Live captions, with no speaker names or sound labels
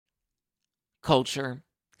Culture,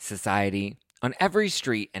 society, on every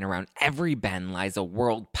street and around every bend lies a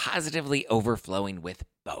world positively overflowing with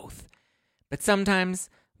both. But sometimes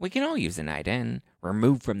we can all use a night in,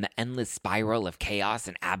 removed from the endless spiral of chaos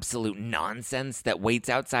and absolute nonsense that waits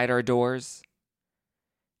outside our doors.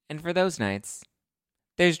 And for those nights,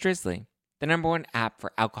 there's Drizzly, the #1 app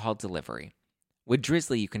for alcohol delivery. With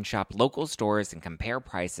Drizzly, you can shop local stores and compare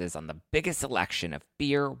prices on the biggest selection of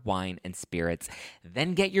beer, wine, and spirits,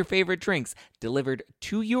 then get your favorite drinks delivered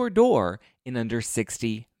to your door in under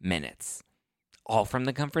 60 minutes. All from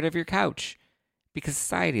the comfort of your couch. Because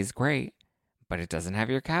society is great, but it doesn't have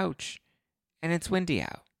your couch. And it's windy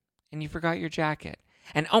out. And you forgot your jacket.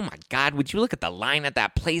 And oh my God, would you look at the line at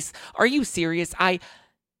that place? Are you serious?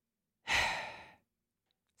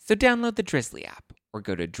 So download the Drizzly app or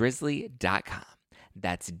go to drizzly.com.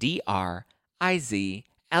 That's DRIZLY.com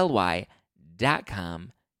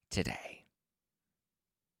today.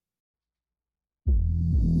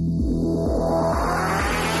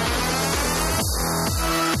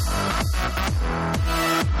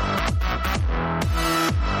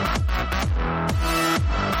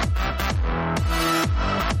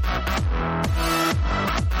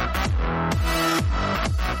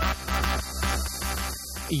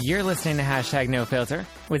 You're listening to #NoFilter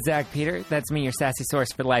with Zach Peter. That's me, your sassy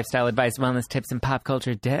source for lifestyle advice, wellness tips, and pop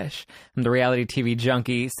culture dish. I'm the reality TV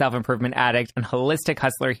junkie, self-improvement addict, and holistic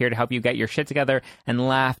hustler here to help you get your shit together and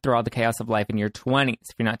laugh through all the chaos of life in your 20s.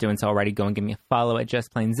 If you're not doing so already, go and give me a follow at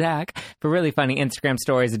Just Plain Zach for really funny Instagram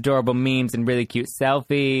stories, adorable memes, and really cute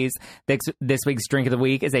selfies. This week's drink of the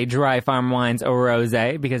week is a Dry Farm Wines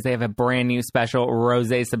Rosé because they have a brand new special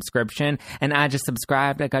rosé subscription. And I just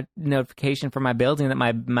subscribed. I got notification from my building that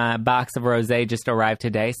my box of rosé just arrived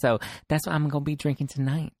today, so that's what I'm going to be drinking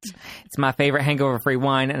tonight. It's my favorite hangover-free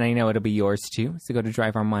wine, and I know it'll be yours too. So go to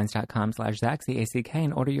dryfarmwines.com/Zach, Z-A-C-K,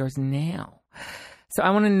 and order yours now. So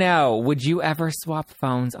I want to know, would you ever swap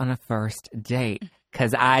phones on a first date?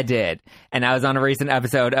 Because I did, and I was on a recent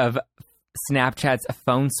episode of Snapchat's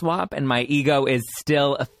phone swap, and my ego is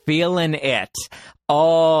still feeling it.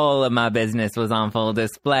 All of my business was on full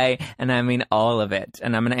display, and I mean all of it.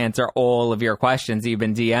 And I'm going to answer all of your questions you've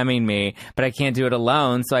been DMing me, but I can't do it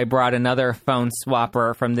alone, so I brought another phone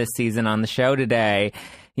swapper from this season on the show today.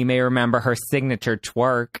 You may remember her signature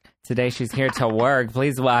twerk. Today she's here to work.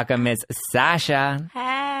 Please welcome Miss Sasha.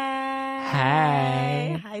 Hey.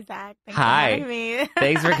 Hi, Zach. Thanks Hi. for having me.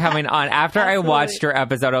 Thanks for coming on. After I watched your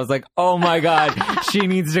episode, I was like, oh my God, she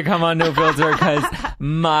needs to come on No Filter because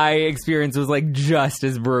my experience was like just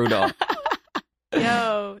as brutal.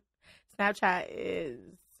 Yo, Snapchat is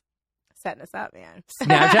setting us up, man.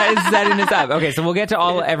 Snapchat is setting us up. Okay, so we'll get to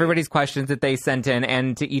everybody's questions that they sent in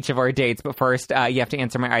and to each of our dates. But first, you have to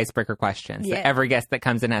answer my icebreaker questions that every guest that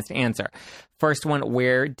comes in has to answer. First one,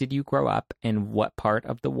 where did you grow up and what part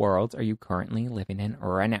of the world are you currently living in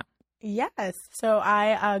right now? Yes. So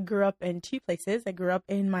I grew up in two places. I grew up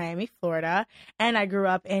in Miami, Florida, and I grew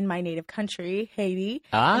up in my native country, Haiti,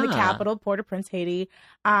 in the capital, Port-au-Prince, Haiti.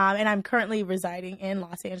 And I'm currently residing in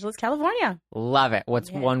Los Angeles, California. Love it.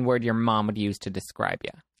 What's one word your mom would use to describe you?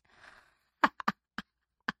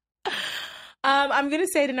 I'm going to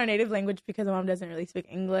say it in our native language because my mom doesn't really speak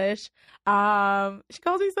English. She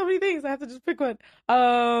calls me so many things. I have to just pick one.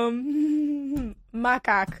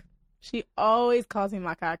 Macaque. She always calls me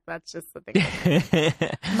macaque. That's just the thing.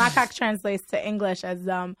 Macaque translates to English as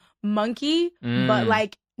monkey, but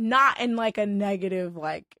like not in like a negative,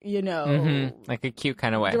 like, you know, like a cute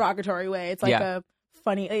kind of way, derogatory way. It's like a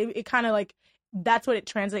funny. It kind of like that's what it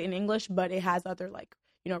translates in English, but it has other like,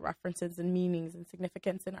 you know, references and meanings and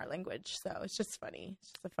significance in our language. So it's just funny. It's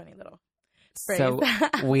just a funny little phrase. So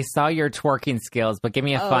we saw your twerking skills, but give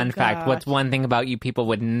me a fun fact. What's one thing about you people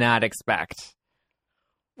would not expect?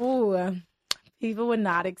 Ooh, people would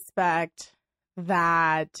not expect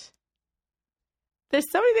that. There's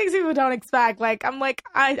so many things people don't expect. Like, I'm like,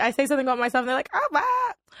 I say something about myself and they're like, oh,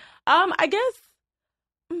 wow. I guess,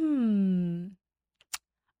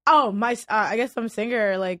 I guess I'm a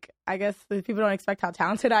singer. Like, I guess people don't expect how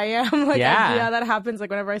talented I am. Like, that happens. Like,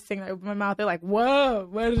 whenever I sing, I open my mouth, they're like, whoa,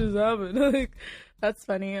 where did this happen? Like, that's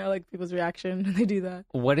funny. I like people's reaction when they do that.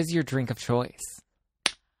 What is your drink of choice?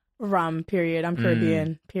 Rum, period. I'm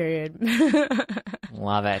Caribbean, period.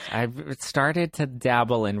 Love it. I've started to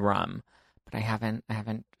dabble in rum, but I haven't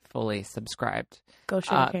fully subscribed. Go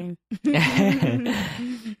sugarcane.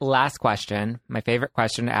 Last question. My favorite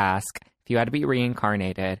question to ask. If you had to be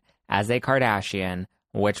reincarnated as a Kardashian,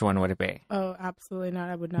 which one would it be? Oh, absolutely not.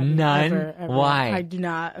 I would not. None? Ever. Why? I do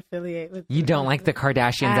not affiliate with. You don't like the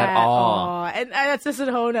Kardashians at all. And that's just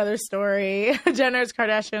a whole other story. Jenner's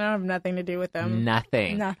Kardashian, I have nothing to do with them.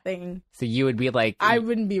 Nothing. So you would be like, I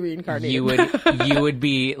wouldn't be reincarnated. You would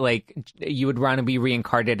be like, you would want to be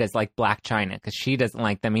reincarnated as like Black China because she doesn't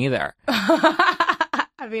like them either.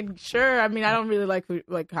 I mean, sure. I mean, I don't really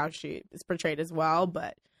like how she is portrayed as well,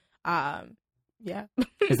 but yeah.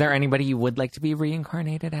 Is there anybody you would like to be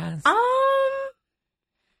reincarnated as?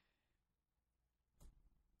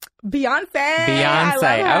 Beyonce.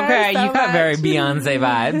 Okay, so you got much. very Beyonce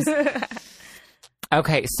vibes.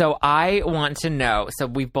 Okay, so I want to know. So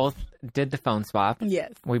we both did the phone swap.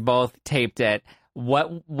 Yes. We both taped it.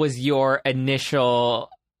 What was your initial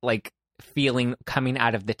like feeling coming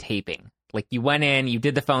out of the taping? Like you went in, you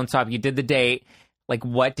did the phone swap, you did the date. Like,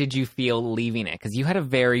 what did you feel leaving it? Because you had a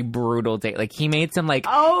very brutal date. Like, he made some, like,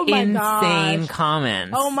 insane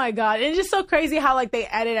comments. Oh, my God. And it's just so crazy how, like, they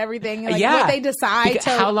edit everything. Like, what they decide to...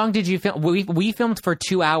 How long did you film? We filmed for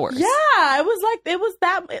 2 hours. Yeah, it was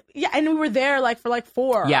that... Yeah, and we were there, like, for, like,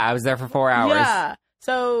 4. Yeah, I was there for 4 hours. Yeah.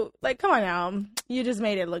 So, like, come on now. You just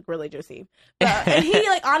made it look really juicy. And he,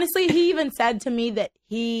 like, honestly, he even said to me that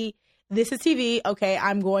this is TV. Okay,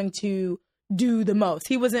 I'm going to... do the most.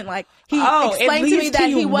 He wasn't like explained to me that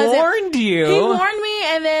he wasn't warned you. He warned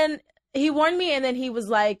me and then he was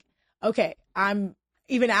like, okay, I'm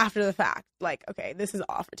even after the fact, like, okay, this is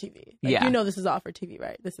all for TV. Like, yeah. You know this is all for TV,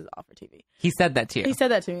 right? This is all for TV. He said that to you. He said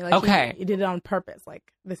that to me. Like, okay. He did it on purpose. Like,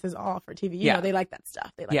 this is all for TV. You know, they like that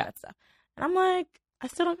stuff. They like that stuff. And I'm like, I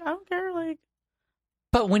don't care. Like,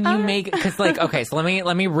 but when you make, because like, okay, so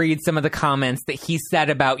let me read some of the comments that he said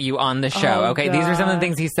about you on the show. Okay, God. These are some of the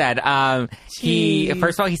things he said. He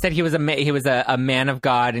first of all, he said he was a man of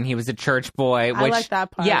God and he was a church boy. Which, I like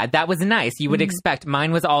that part. Yeah, that was nice. You would expect.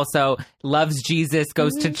 Mine was also loves Jesus,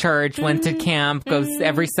 goes to church, went to camp, goes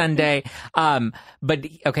every Sunday. But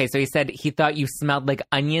okay, so he said he thought you smelled like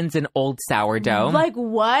onions and old sourdough. Like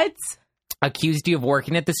what? Accused you of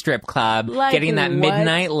working at the strip club, like getting that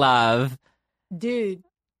midnight love. Dude,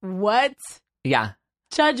 what? Yeah.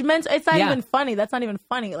 Judgmental. It's not even funny. That's not even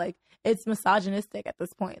funny. Like, it's misogynistic at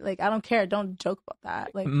this point. Like, I don't care. Don't joke about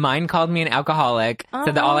that. Like, mine called me an alcoholic.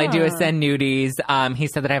 Said that all I do is send nudies. He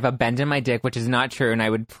said that I have a bend in my dick, which is not true, and I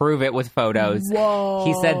would prove it with photos. Whoa.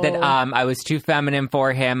 He said that I was too feminine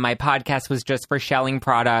for him. My podcast was just for shelling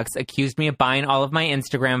products. Accused me of buying all of my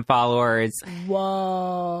Instagram followers.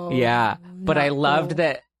 Whoa. Yeah. But I loved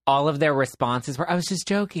that all of their responses were, I was just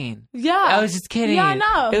joking. Yeah. I was just kidding. Yeah, I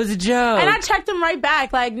know. It was a joke. And I checked him right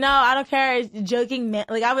back. Like, no, I don't care. It's joking. Man.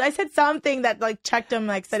 Like, I said something that, like, checked him,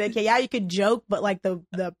 like, said, okay, yeah, you could joke, but, like, the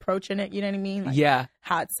approach in it, you know what I mean? Like, yeah.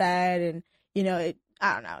 How it's said, and, you know,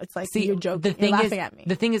 I don't know. It's like, you're joking. You're laughing at me.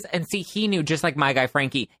 The thing is, and see, he knew, just like my guy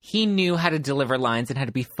Frankie, he knew how to deliver lines and how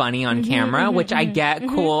to be funny on camera, which I get,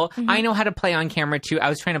 cool. I know how to play on camera, too. I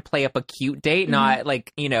was trying to play up a cute date, not,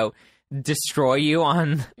 like, you know, destroy you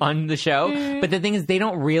on the show. But the thing is, they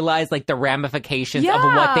don't realize like the ramifications of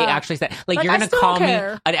what they actually said. Like you're gonna call me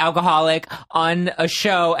an alcoholic on a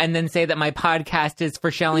show and then say that my podcast is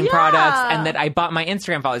for shelling products and that I bought my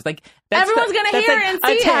Instagram followers. Like everyone's gonna hear and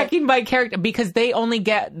see attacking my character because they only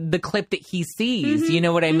get the clip that he sees. You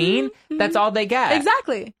know what I mean? That's all they get.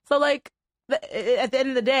 Exactly. So like at the end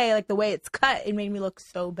of the day, like the way it's cut, it made me look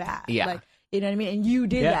so bad. Yeah. Like, you know what I mean? And you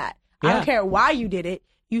did that. I don't care why you did it.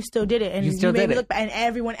 You still did it, and you made me look bad, and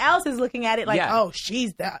everyone else is looking at it like, oh,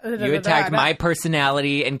 she's that. You attacked my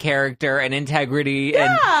personality and character and integrity.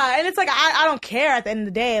 Yeah, and it's like I don't care at the end of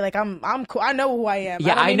the day. Like I'm cool. I know who I am.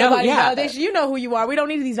 Yeah, I know. Yeah, validation. You know who you are. We don't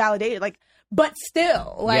need these validated. Like, but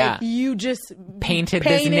still, like you just painted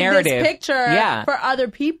this narrative, this picture for other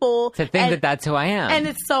people to think that that's who I am, and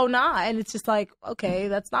it's so not. And it's just like, okay,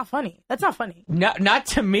 that's not funny. That's not funny. No, not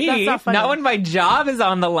to me. That's not funny. Not when my job is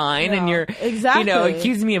on the line and you're you know,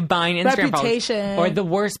 accusing me of buying Instagram reputation. Or the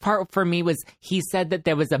worst part for me was he said that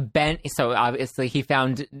there was a bent. So obviously he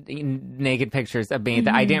found naked pictures of me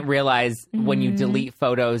that I didn't realize when you delete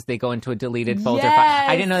photos they go into a deleted folder.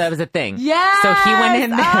 I didn't know that was a thing. Yes. So he went in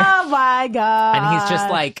there. Oh my God. And he's just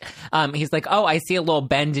like, oh, I see a little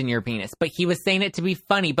bend in your penis. But he was saying it to be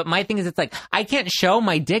funny. But my thing is, it's like, I can't show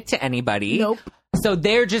my dick to anybody. Nope. So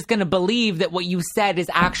they're just going to believe that what you said is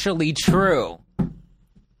actually true.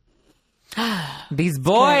 These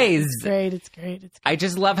boys. It's great. It's great. I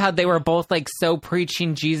just love how they were both like so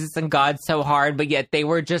preaching Jesus and God so hard, but yet they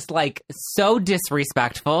were just like so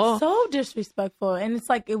disrespectful. So disrespectful. And it's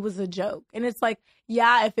like, it was a joke. And it's like,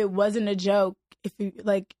 yeah, if it wasn't a joke, if you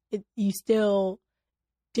like, you still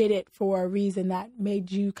did it for a reason that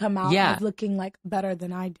made you come out as looking like better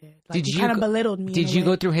than I did. Like, you kind of belittled me. Did you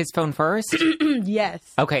go through his phone first? Yes.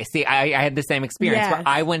 Okay. See, I had the same experience where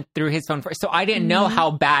I went through his phone first. So I didn't know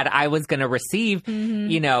how bad I was going to receive,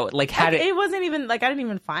 you know, like had it wasn't even like, I didn't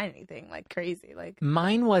even find anything like crazy. Like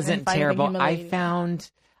mine wasn't terrible.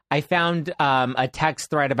 I found a text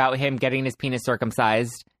thread about him getting his penis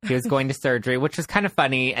circumcised. He was going to surgery, which was kind of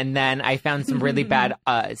funny. And then I found some really bad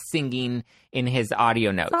singing in his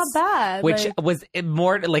audio notes. Not bad. Which was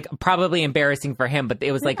more like probably embarrassing for him, but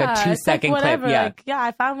it was like a 2-second clip. Yeah. Like,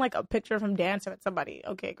 I found like a picture of him dancing with somebody.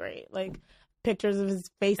 Okay, great. Like pictures of his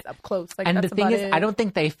face up close. Like, and the thing is, I don't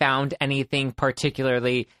think they found anything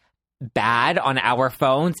particularly bad on our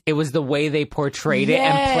phones. It was the way they portrayed it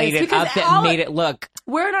and played it up that made it look.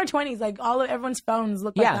 We're in our 20s. Like all of everyone's phones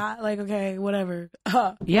look like that. Like, okay, whatever.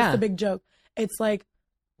 What's the big joke? It's like,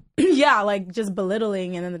 like just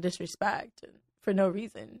belittling and then the disrespect for no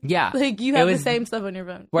reason. Yeah. Like you have the same stuff on your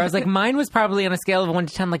phone. Whereas like mine was probably on a scale of 1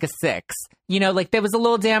 to 10, like a 6. You know, like that was a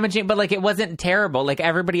little damaging, but like it wasn't terrible. Like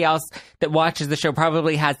everybody else that watches the show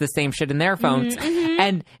probably has the same shit in their phones.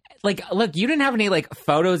 And like, look, you didn't have any like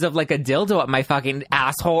photos of like a dildo up my fucking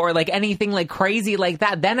asshole or like anything like crazy like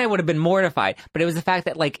that. Then I would have been mortified. But it was the fact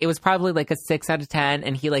that like it was probably like a 6 out of 10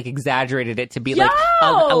 and he like exaggerated it to be like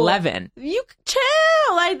 11. You chill.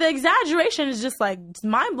 Like the exaggeration is just like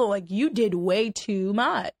mind blowing. Like you did way too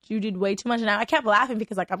much. You did way too much. And I kept laughing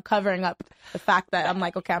because like I'm covering up the fact that I'm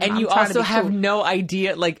like, okay, I'm you trying also to be have no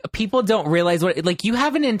idea. Like people don't realize what like you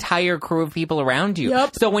have an entire crew of people around you.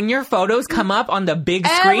 Yep. So when your photos come up on the big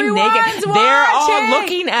screen naked, they're all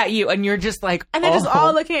looking at you and you're just like, and they're just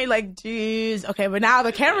all looking at you like, geez, okay, but now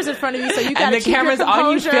the camera's in front of you, so you gotta keep your composure. And the camera's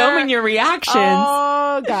on you filming your reactions.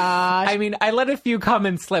 Oh gosh. I mean, I let a few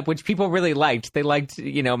comments slip, which people really liked. They liked,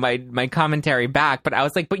 you know, my commentary back, but I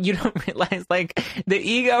was like, but you don't realize like the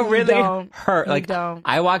ego really hurt. Like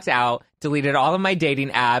I walked out, deleted all of my dating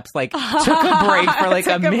apps, like took a break for like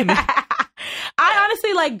a minute. I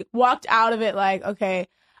honestly like walked out of it like, okay,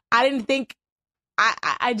 I didn't think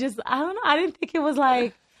I don't know. I didn't think it was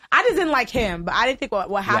like, I just didn't like him, but I didn't think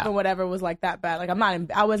what happened, whatever, was like that bad. Like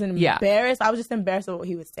I wasn't embarrassed. I was just embarrassed at what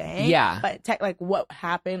he was saying. Yeah. But like what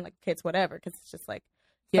happened, like kids, whatever, because it's just like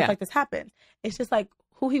stuff like this happened. It's just like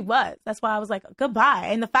who he was. That's why I was like, goodbye.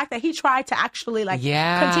 And the fact that he tried to actually like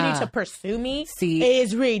continue to pursue me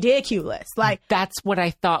is ridiculous. Like that's what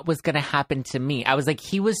I thought was going to happen to me. I was like,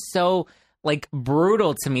 he was so like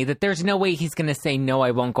brutal to me that there's no way he's going to say, no, I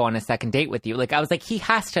won't go on a second date with you. Like, I was like, he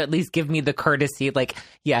has to at least give me the courtesy. Like,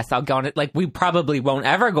 yes, I'll go on it. Like, we probably won't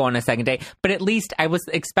ever go on a second date, but at least I was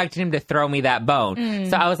expecting him to throw me that bone.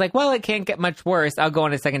 So I was like, well, it can't get much worse. I'll go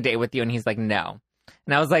on a second date with you. And he's like, no.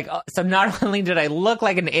 And I was like, oh, so not only did I look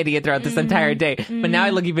like an idiot throughout this entire day, but now I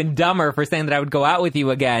look even dumber for saying that I would go out with you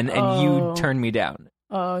again and you turned me down.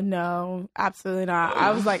 Oh, no, absolutely not.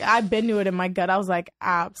 I was like, I've been to it in my gut. I was like,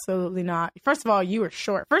 absolutely not. First of all, you were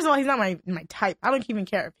short. First of all, he's not my type. I don't even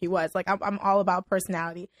care if he was. Like, I'm all about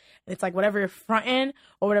personality. And it's like whatever you're fronting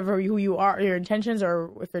or whatever who you are, your intentions,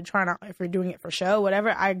 or if you're doing it for show,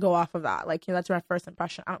 whatever, I go off of that. Like, you know, that's my first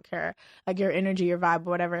impression. I don't care. Like, your energy, your vibe,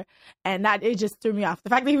 whatever. And that, it just threw me off. The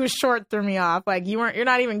fact that he was short threw me off. Like, you're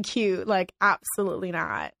not even cute. Like, absolutely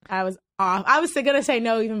not. I was off. I was gonna say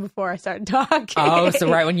no even before I started talking. Oh,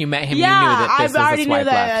 so right when you met him, you knew that this was a swipe left. I already knew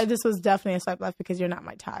that this was definitely a swipe left because you're not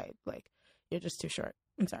my type. Like, you're just too short.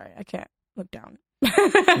 I'm sorry, I can't look down.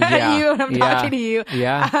 I'm talking to you.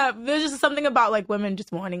 Yeah. There's just something about like women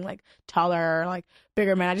just wanting like taller, like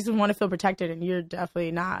bigger men. I just want to feel protected, and you're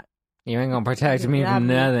definitely not. You ain't gonna protect me from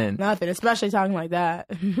nothing. Nothing, especially talking like that.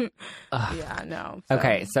 Yeah, no. So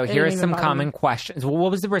okay, so here are some common questions. What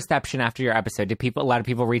was the reception after your episode? Did a lot of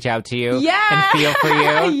people reach out to you and feel for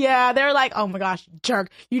you? Yeah, they were like, oh my gosh, jerk,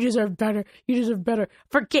 you deserve better. You deserve better.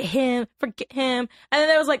 Forget him. And then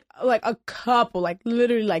there was like a couple, like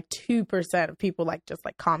literally like 2% of people like just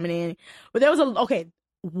like commenting. But there was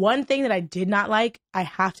one thing that I did not like, I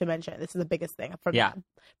have to mention. This is the biggest thing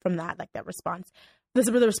from that, like that response. This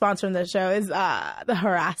is the response from the show is the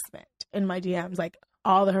harassment in my DMs, like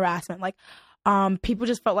all the harassment. Like people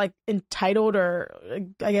just felt like entitled, or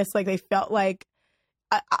I guess like they felt like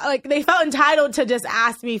they felt entitled to just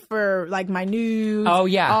ask me for like my nudes. Oh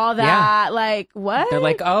yeah, all that. Yeah. Like what? They're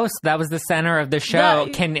like, oh, so that was the center of the show.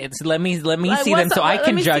 Let me see them so I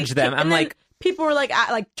can judge them. I'm like, people were like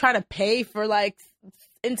trying to pay for like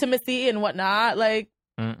intimacy and whatnot. Like,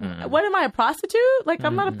 what am I, a prostitute? Like,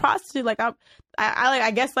 I'm not a prostitute. Like,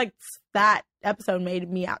 I guess like that episode made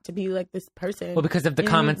me out to be like this person. Well, because of the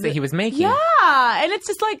comments that he was making. Yeah, and it's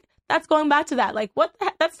just like that's going back to that. Like, what the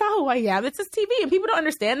heck? That's not who I am. It's just TV, and people don't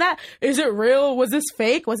understand that. Is it real? Was this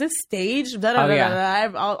fake? Was this staged? I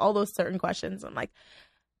have all those certain questions. I'm like,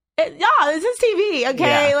 this is TV,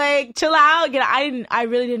 okay? Like, chill out. I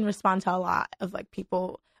really didn't respond to a lot of like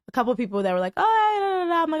people. A couple people that were like,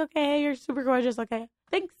 I'm like, okay, you're super gorgeous. Okay,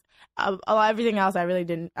 thanks. Everything else I really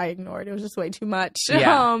didn't. I ignored. It was just way too much.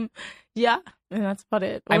 And that's about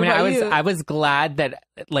it. What I was glad that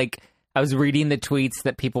like I was reading the tweets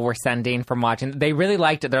that people were sending from watching. They really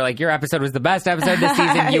liked it. They're like, your episode was the best episode this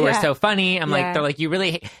season. You were so funny. They're like, you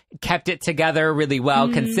really kept it together really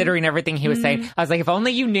well, considering everything he was saying. I was like, if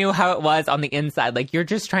only you knew how it was on the inside. Like, you're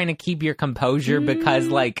just trying to keep your composure because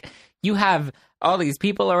like you have all these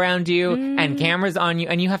people around you and cameras on you,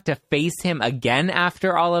 and you have to face him again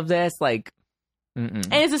after all of this. Like, and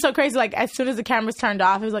it's just so crazy. Like, as soon as the cameras turned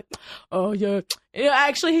off, he was like, oh yeah.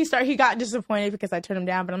 Actually, he got disappointed because I turned him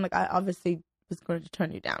down, but I'm like, I obviously was going to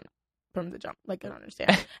turn you down from the jump. Like, I don't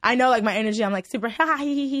understand. I know, like, my energy, I'm like super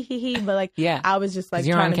but like, I was just like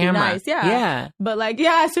trying to be nice. But like,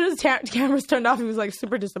 as soon as the cameras turned off, he was like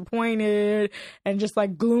super disappointed and just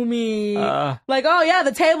like gloomy. Like, oh yeah,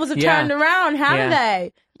 the tables have turned around, haven't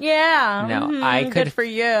they? Yeah. No, good for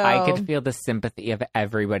you. I could feel the sympathy of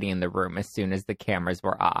everybody in the room as soon as the cameras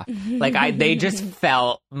were off. Like, they just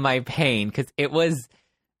felt my pain because it was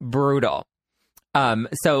brutal.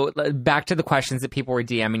 So back to the questions that people were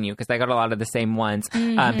DMing you, because I got a lot of the same ones.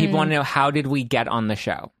 People want to know, how did we get on the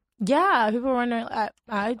show? Yeah, people were wondering.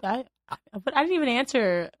 But I didn't even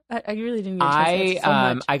answer. I really didn't.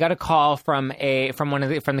 I got a call from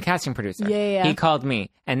the casting producer. Yeah. He called me.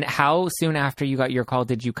 And how soon after you got your call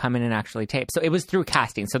did you come in and actually tape? So it was through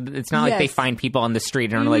casting. So it's not like they find people on the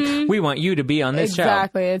street and are like, we want you to be on this show.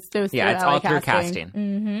 Exactly. It's all through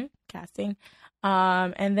casting. Casting.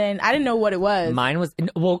 And then I didn't know what it was. Mine was,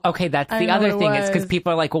 okay, that's the other thing. It's because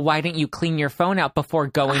people are like, well, why didn't you clean your phone out before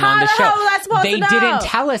going on the show? They didn't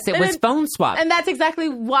tell us it was phone swap. And that's exactly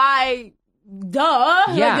why, duh.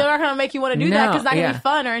 Like, they're not going to make you want to do that because it's not going to be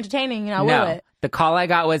fun or entertaining, will it? The call I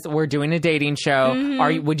got was, we're doing a dating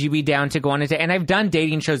show. Would you be down to go on a date? And I've done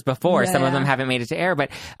dating shows before. Some of them haven't made it to air, but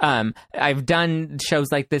I've done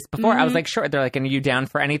shows like this before. I was like, sure. They're like, are you down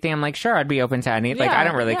for anything? I'm like, sure, I'd be open to anything. Like, I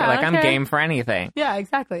don't really care. Like, I'm game for anything. Yeah,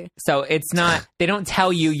 exactly. So it's not, they don't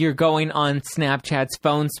tell you you're going on Snapchat's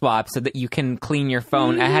phone swap so that you can clean your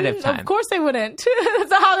phone ahead of time. Of course they wouldn't. That's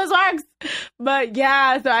not how this works. But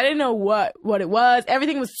yeah, so I didn't know what it was.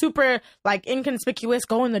 Everything was super like inconspicuous.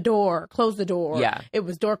 Go in the door, close the door. Yeah. It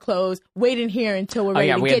was door closed. Wait in here until we're ready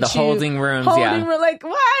to get you. We had the holding rooms. We're like,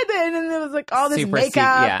 what? And then there was like all this super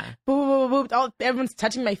makeup. Boop. Everyone's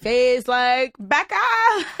touching my face. Like, back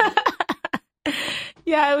up.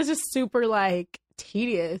 Yeah, it was just super like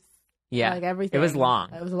tedious. Yeah. Like everything. It was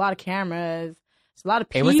long. It was a lot of cameras. A lot of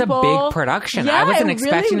people. It was a big production. I wasn't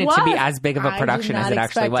expecting it to be as big of a production as it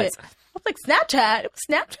actually was. I was like, Snapchat. It was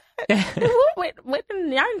Snapchat. Wait, y'all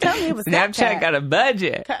didn't tell me it was Snapchat got a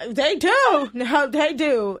budget. They do. No, they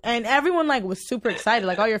do. And everyone like was super excited.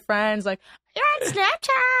 Like all your friends, like, you're on Snapchat.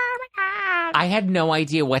 Oh my God. I had no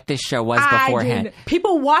idea what this show was beforehand.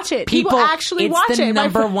 People watch it. People actually watch it. It's the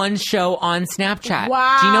number one show on Snapchat.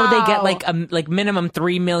 Wow. Do you know they get like minimum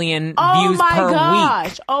 3 million views per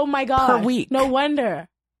week? Oh my gosh. Per week. No wonder.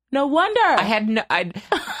 I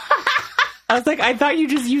was like, I thought you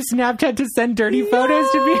just used Snapchat to send dirty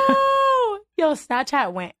photos to me. Yo,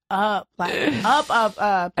 Snapchat went up, like up. Like,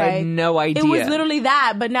 I had no idea. It was literally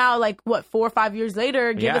that, but now, like, what, 4 or 5 years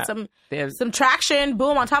later, give it some traction.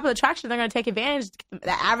 Boom! On top of the traction, they're gonna take advantage.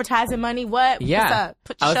 The advertising money. What? Yeah.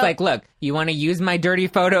 I was like, look, you want to use my dirty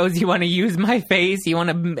photos? You want to use my face? You want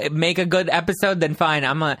to make a good episode? Then fine.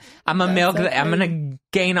 I'm gonna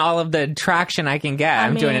gain all of the traction I can get.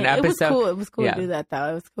 I'm doing an episode. It was cool to do that, though.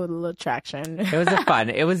 It was cool, a little traction. It was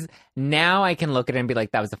fun. Now I can look at it and be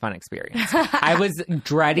like, that was a fun experience. I was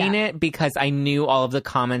dreading it because I knew all of the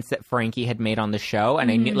comments that Frankie had made on the show, and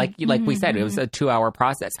I knew, like we said, it was a 2-hour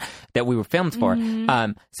process that we were filmed for.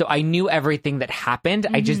 So I knew everything that happened.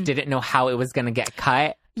 I just didn't know how it was going to get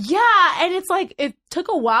cut. Yeah, and it's like it took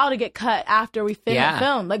a while to get cut after we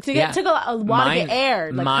filmed. Like it took a while to get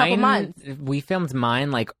aired, like a couple months. We filmed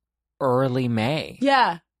mine like early May.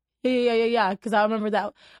 Yeah. Because I remember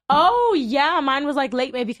that. Oh yeah, mine was like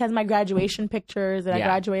late May because my graduation pictures, and I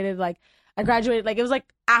graduated like it was like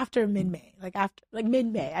after mid-May,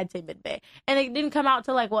 mid-May, I'd say mid-May, and it didn't come out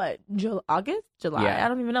till like what, August, July. I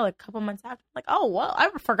don't even know, like a couple months after. Like, oh well, I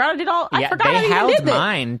forgot I did all. I forgot I even did this.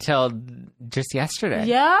 Mine till just yesterday.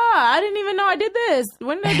 Yeah, I didn't even know I did this.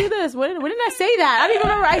 When did I do this? When did I say that? I don't even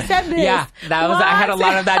remember I said this. Yeah, that was. I had a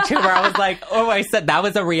lot of that too, where I was like, oh, I said that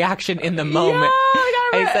was a reaction in the moment. Yeah, I gotta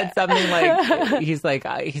I said something like, he's like,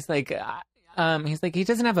 he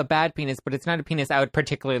doesn't have a bad penis, but it's not a penis I would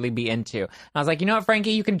particularly be into. And I was like, you know what,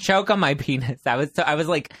 Frankie, you can choke on my penis. I was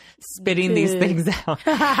like spitting these things out.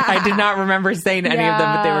 I did not remember saying any of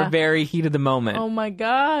them, but they were very heat of the moment. Oh my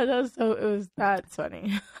God. That's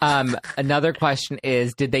funny. Another question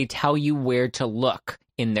is, did they tell you where to look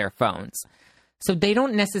in their phones? So they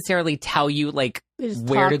don't necessarily tell you like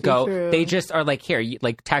where to go. They just are like, here,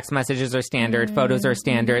 like text messages are standard, photos are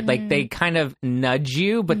standard. Like they kind of nudge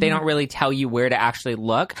you, but they don't really tell you where to actually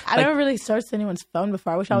look. I never really searched anyone's phone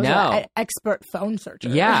before. I wish I was an expert phone searcher.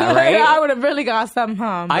 Yeah, right? I would have really got some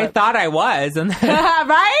hum. I thought I was. And then...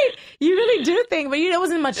 right? You really do think, but there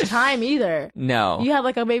wasn't much time either. No. You had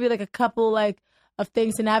like maybe a couple of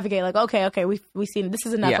things to navigate, like okay, we've seen this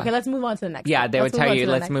is enough. Okay, let's move on to the next thing. They would tell you,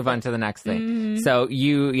 let's move on to the next thing. So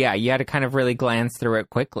you had to kind of really glance through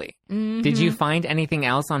it quickly. Did you find anything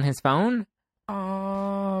else on his phone?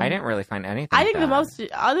 I didn't really find anything. I think the most,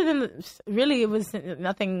 other than really, it was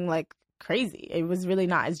nothing like crazy. It was really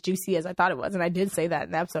not as juicy as I thought it was, and I did say that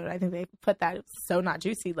in the episode. I think they put that, it was so not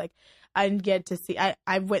juicy. Like I didn't get to see.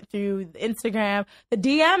 I went through Instagram, the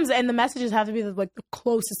DMs and the messages have to be the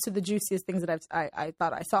closest to the juiciest things that I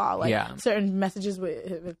thought I saw. Like certain messages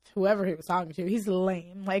with whoever he was talking to, he's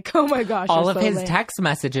lame. Like, oh my gosh, all of his lame. Text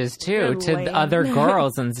messages too to the other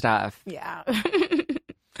girls and stuff. Yeah,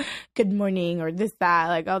 good morning or this that,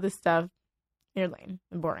 like all this stuff. You're lame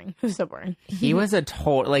and boring. It was so boring. He was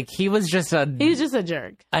he was just a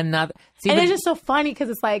jerk. Another. And it's just so funny because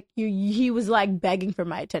it's like he was like begging for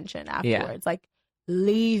my attention afterwards. Like,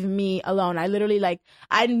 leave me alone. I literally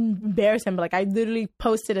I didn't embarrass him, but I literally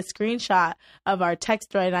posted a screenshot of our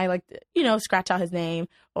text thread and I scratch out his name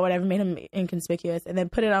or whatever, made him inconspicuous, and then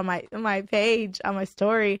put it on my page, on my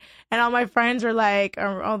story. And all my friends were like,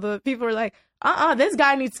 or all the people were like, this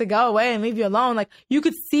guy needs to go away and leave you alone. Like, you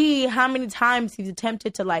could see how many times he's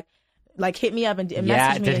attempted to like hit me up and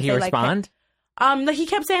message me. Did he respond? He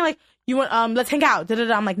kept saying you want let's hang out.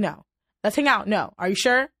 Da-da-da. I'm like, no, let's hang out. No, are you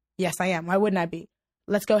sure? Yes, I am. Why wouldn't I be?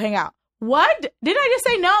 Let's go hang out. What? Didn't I just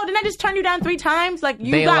say no? Didn't I just turn you down 3 times? Like,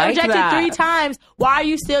 you got rejected 3 times. Why are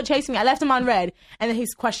you still chasing me? I left him on red, and then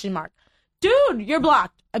he's question mark. Dude, you're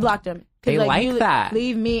blocked. I blocked him. They like that.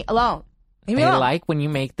 Leave me alone. They like when you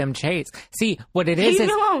make them chase. See, what it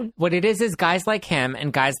is guys like him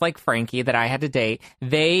and guys like Frankie that I had to date,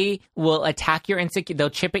 they will attack your they'll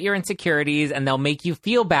chip at your insecurities and they'll make you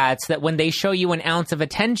feel bad so that when they show you an ounce of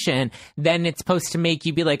attention, then it's supposed to make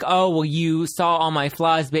you be like, oh, well, you saw all my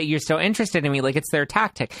flaws, but you're so interested in me. Like, it's their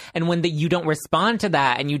tactic. And when you don't respond to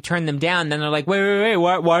that and you turn them down, then they're like, wait,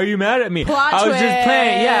 why are you mad at me? I was just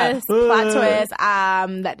playing. Yeah. Plot twist.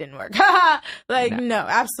 That didn't work. No,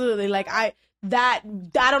 absolutely. I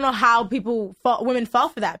don't know how women fall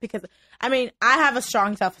for that, because I have a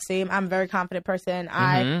strong self-esteem. I'm a very confident person.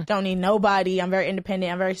 I don't need nobody. I'm very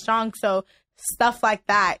independent. I'm very strong. So stuff like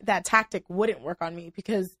that tactic wouldn't work on me,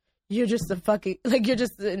 because you're just you're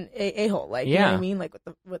just an a-hole. You know what I mean?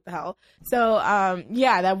 What the hell? So,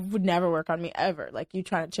 that would never work on me ever. You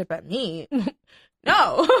trying to chip at me.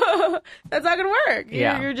 No, that's not going to work.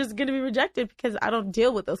 You're just going to be rejected, because I don't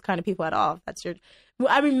deal with those kind of people at all.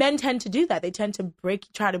 Men tend to do that. They tend to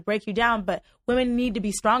try to break you down, but women need to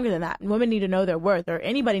be stronger than that. Women need to know their worth, or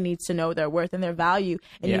anybody needs to know their worth and their value.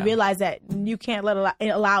 And you realize that you can't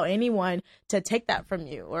allow anyone to take that from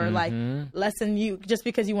you, or lessen you just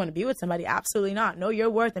because you want to be with somebody. Absolutely not. Know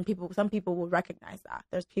your worth, and some people will recognize that.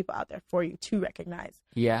 There's people out there for you to recognize,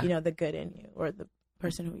 the good in you, or the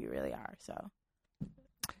person who you really are. So.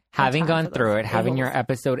 Having gone through it, having your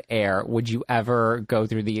episode air, would you ever go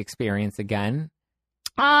through the experience again?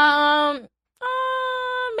 Maybe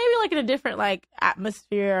in a different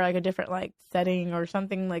atmosphere, a different setting or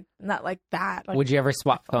something, not like that. Would you ever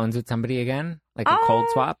swap phones with somebody again? A cold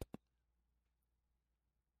swap?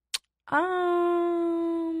 I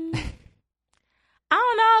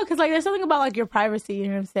don't know, because there's something about your privacy, you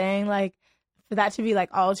know what I'm saying? For that to be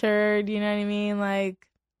altered, you know what I mean? I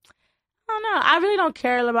don't know. I really don't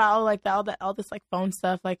care about all this phone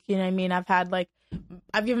stuff. You know what I mean?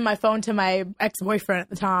 I've given my phone to my ex-boyfriend at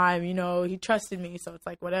the time. He trusted me, so it's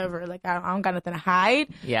whatever. I don't got nothing to hide.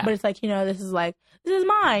 Yeah. But it's this is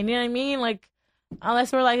mine. You know what I mean?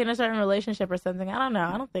 Unless we're in a certain relationship or something. I don't know.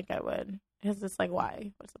 I don't think I would. It's just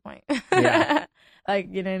why? What's the point? Yeah.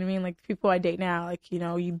 You know what I mean? People I date now,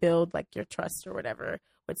 you build your trust or whatever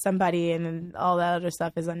with somebody, and then all that other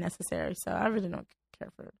stuff is unnecessary. So I really don't care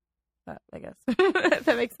for that, I guess. If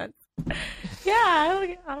that makes sense.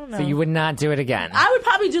 Yeah, I don't know. So you would not do it again? I would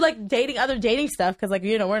probably do like other dating stuff because like,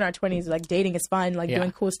 you know, we're in our 20s. Like dating is fun. Like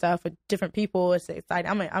doing cool stuff with different people. It's exciting.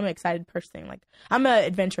 I'm an excited person. Like I'm an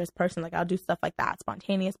adventurous person. Like I'll do stuff like that,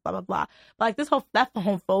 spontaneous, blah blah blah. But like this whole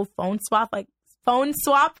phone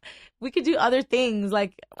swap, we could do other things.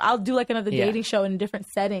 Like I'll do like another dating show in a different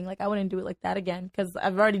setting. Like I wouldn't do it like that again because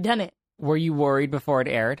I've already done it. Were you worried before it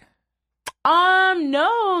aired?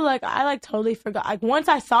 No, like I like totally forgot. Like once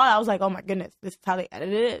I saw it, I was like, oh my goodness, this is how they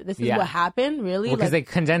edited it. This is what happened, really. Well, because like,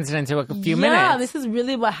 they condensed it into a few minutes. Yeah, this is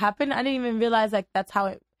really what happened. I didn't even realize like that's how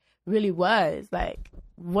it really was. Like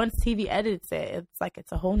once TV edits it, it's like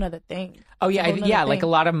it's a whole nother thing. Oh yeah, like a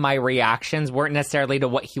lot of my reactions weren't necessarily to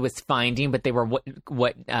what he was finding, but they were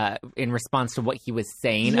what in response to what he was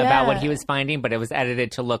saying about what he was finding. But it was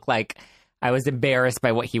edited to look like I was embarrassed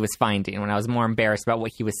by what he was finding when I was more embarrassed about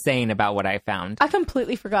what he was saying about what I found. I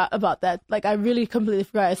completely forgot about that. Like, I really completely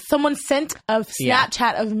forgot. Someone sent a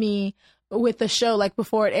Snapchat of me with the show, like,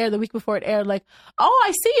 before it aired, the week before it aired, like, oh,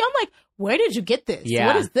 I see. I'm like, where did you get this? Yeah.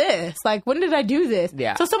 What is this? Like, when did I do this?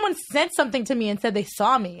 Yeah. So someone sent something to me and said they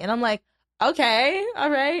saw me. And I'm like, okay, all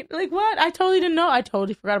right. Like, what? I totally didn't know. I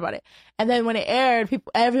totally forgot about it. And then when it aired,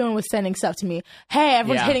 everyone was sending stuff to me. Hey,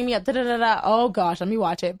 everyone's hitting me up. Da-da-da-da. Oh, gosh, let me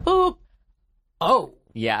watch it. Boop. Oh,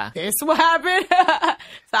 yeah. This what happened?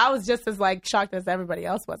 So I was just as like shocked as everybody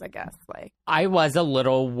else was, I guess. Like I was a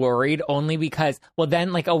little worried only because, well,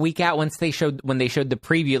 then like a week out when they showed the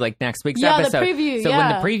preview, like next week's episode. The preview, so when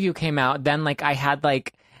the preview came out, then like I had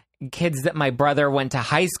like kids that my brother went to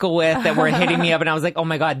high school with that were hitting me up, and I was like, oh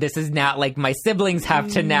my god, this is now like my siblings have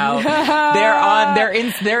to now they're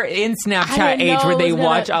in Snapchat age where they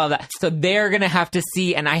watch all of that, so they're gonna have to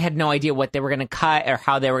see, and I had no idea what they were gonna cut or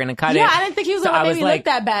how they were gonna cut it. I didn't think he was gonna make me look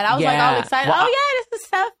that bad. I was like all excited. Well, this is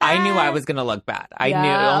so fun. I knew I was gonna look bad. I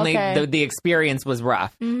knew only the experience was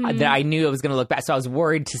rough. That I knew it was gonna look bad, so I was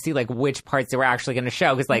worried to see like which parts they were actually gonna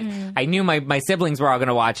show, because like I knew my siblings were all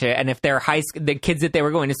gonna watch it, and if they're the kids that they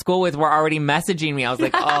were going to school with were already messaging me, I was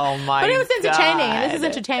like, oh my god. But it was entertaining. And this is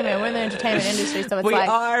entertainment. We're in the entertainment industry, so it's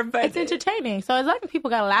it's entertaining. So as long as people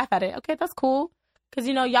gotta laugh at it, okay, that's cool. Because,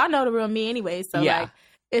 you know, y'all know the real me anyway, so like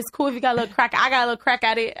it's cool if you got a little crack. I got a little crack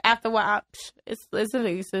at it after a while. It's an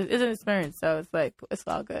experience, so it's like it's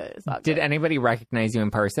all good. It's all good. Did anybody recognize you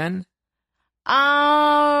in person?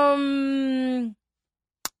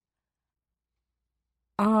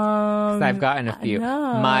 I've gotten a few.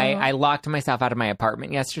 I locked myself out of my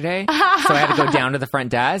apartment yesterday, so I had to go down to the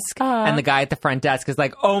front desk, and the guy at the front desk is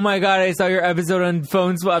like, "Oh my god, I saw your episode on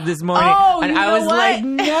Phone Swap this morning," and I was like,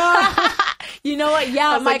 "No." You know what?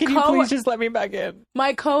 Yeah, can you please just let me back in?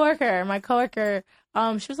 My coworker,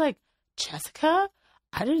 she was like, Jessica,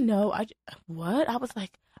 I didn't know. What? I was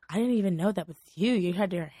like, I didn't even know that was you. You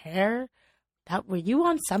had your hair. Were you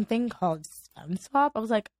on something called Phone Swap? I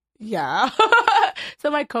was like, yeah.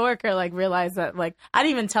 So my coworker like realized that like I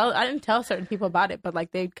didn't tell certain people about it, but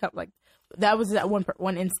like they come like that was that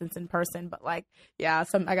one instance in person. But like I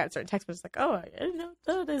got certain text messages like, oh, I didn't know.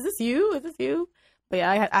 Is this you? Is this you? But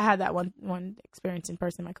yeah, I had that one experience in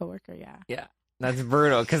person. My coworker, yeah. That's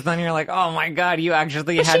brutal, because then you're like, oh my god, you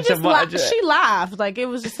actually had to watch it. She laughed. Like, it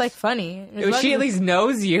was just, like, funny. She at least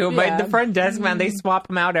knows you. But the front desk, man, they swap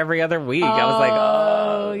them out every other week. I was like,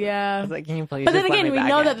 oh. Yeah. I was like, can you please But then again, we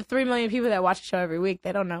know that the 3 million people that watch the show every week,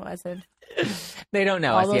 they don't know us. They don't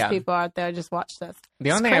know us, All those people out there just watch us.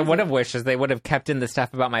 The only thing I would have wished is they would have kept in the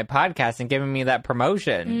stuff about my podcast and given me that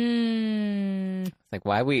promotion. It's like,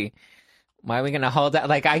 why are we going to hold that?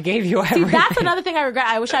 Like, I gave you everything. See, that's another thing I regret.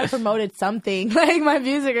 I wish I promoted something, like my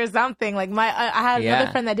music or something. Like, I had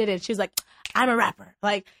another friend that did it. She was like, I'm a rapper.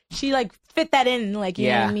 Like, she, like, fit that in, like, you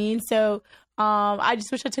know what I mean? So, I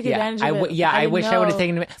just wish I took advantage of it. I wish I would have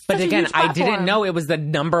taken it. But again, I didn't know it was the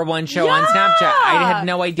 #1 show on Snapchat. I had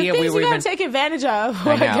no idea we were even... take advantage of,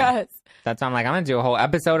 I guess. That's why I'm like, I'm going to do a whole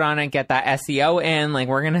episode on it, get that SEO in. Like,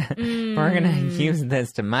 we're going to use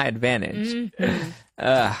this to my advantage.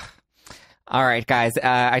 All right, guys,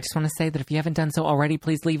 I just want to say that if you haven't done so already,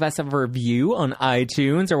 please leave us a review on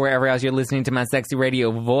iTunes or wherever else you're listening to my sexy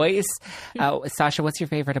radio voice. Sasha, what's your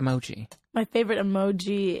favorite emoji? My favorite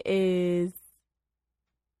emoji is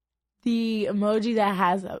the emoji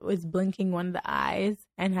that is blinking one of the eyes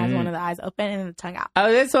and has one of the eyes open and the tongue out.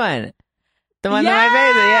 Oh, this one. The one that my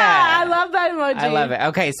favorite, I love that emoji. I love it.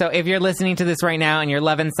 Okay, so if you're listening to this right now and you're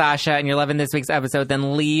loving Sasha and you're loving this week's episode,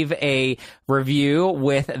 then leave a review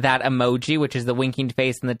with that emoji, which is the winking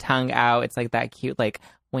face and the tongue out. It's like that cute, like,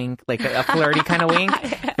 wink, like a flirty kind of wink,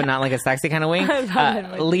 but not like a sexy kind of wink.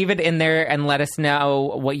 Leave it in there and let us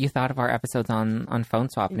know what you thought of our episodes on Phone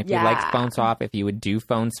Swap. And if you liked Phone Swap, if you would do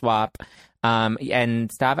Phone Swap.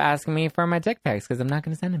 And stop asking me for my dick pics because I'm not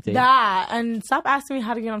going to send them to you. That, and stop asking me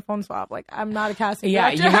how to get on Phone Swap. Like, I'm not a casting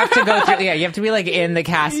director. You have to go through, you have to be like in the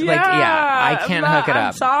cast. I can't hook it up.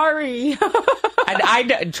 I'm sorry.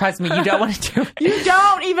 I trust me, you don't want to do it. You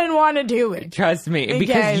don't even want to do it. Trust me, okay.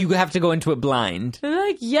 Because you have to go into it blind.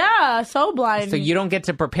 Like, yeah, so blind. So you don't get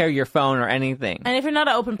to prepare your phone or anything. And if you're not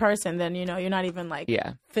an open person, then, you're not even, like,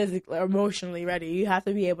 physically or emotionally ready. You have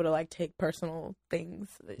to be able to, like, take personal things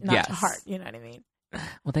not to heart. You know what I mean?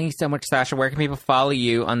 Well, thank you so much, Sasha. Where can people follow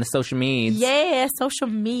you on the social medias? Yeah, social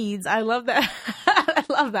medias. I love that. I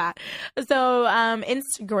love that. So,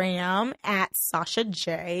 Instagram at Sasha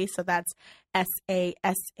J. So that's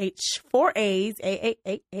SASH 4 A's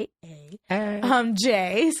AAAA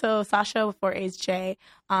J. So Sasha with 4 A's J.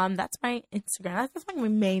 That's my Instagram. That's like my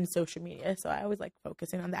main social media. So I always like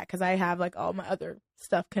focusing on that because I have like all my other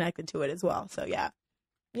stuff connected to it as well. So yeah.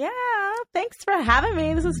 Yeah, thanks for having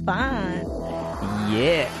me. This was fun.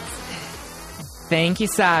 Yes. Thank you,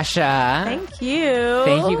 Sasha. Thank you.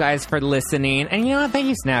 Thank you guys for listening. And you know what? Thank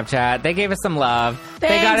you, Snapchat. They gave us some love.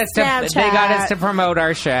 Thanks, Snapchat. They got us to promote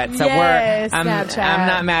our shit. So yes, I'm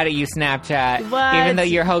not mad at you, Snapchat. What? Even though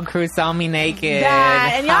your whole crew saw me naked.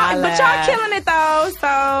 Yeah, and but y'all killing it though.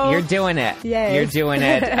 So you're doing it. Yes. You're doing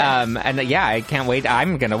it. And yeah, I can't wait.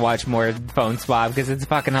 I'm gonna watch more Phone Swap because it's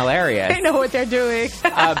fucking hilarious. They know what they're doing.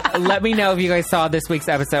 Let me know if you guys saw this week's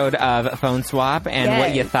episode of Phone Swap and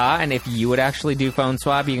what you thought, and if you would actually do Phone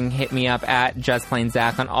Swap. You can hit me up at Just Plain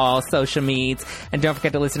Zach on all social medias. And don't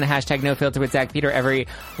forget to listen to #NoFilter with Zach Peter every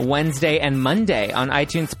Wednesday and Monday on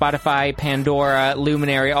iTunes, Spotify, Pandora,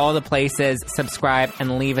 Luminary, all the places. Subscribe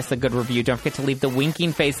and leave us a good review. Don't forget to leave the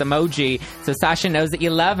winking face emoji so Sasha knows that you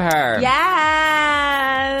love her.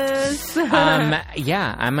 Yes.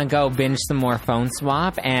 Yeah, I'm going to go binge some more Phone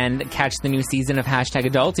Swap and catch the new season of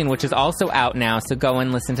 #Adulting, which is also out now. So go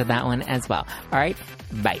and listen to that one as well. All right.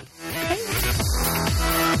 Bye.